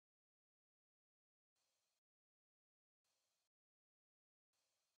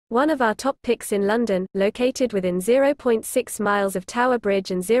One of our top picks in London, located within 0.6 miles of Tower Bridge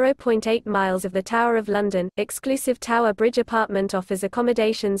and 0.8 miles of the Tower of London, exclusive Tower Bridge apartment offers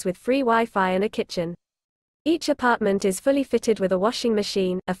accommodations with free Wi-Fi and a kitchen. Each apartment is fully fitted with a washing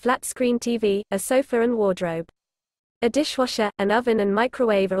machine, a flat-screen TV, a sofa and wardrobe. A dishwasher, an oven and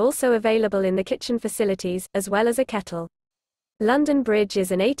microwave are also available in the kitchen facilities, as well as a kettle. London Bridge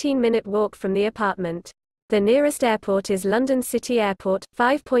is an 18-minute walk from the apartment. The nearest airport is London City Airport,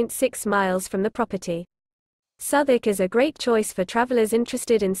 5.6 miles from the property. Southwark is a great choice for travellers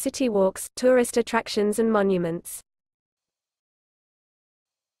interested in city walks, tourist attractions and monuments.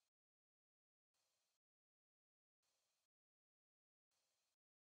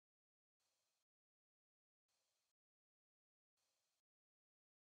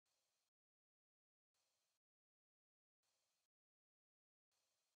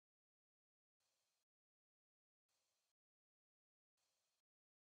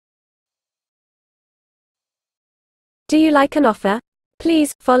 Do you like an offer?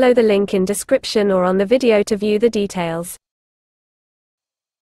 Please follow the link in description or on the video to view the details.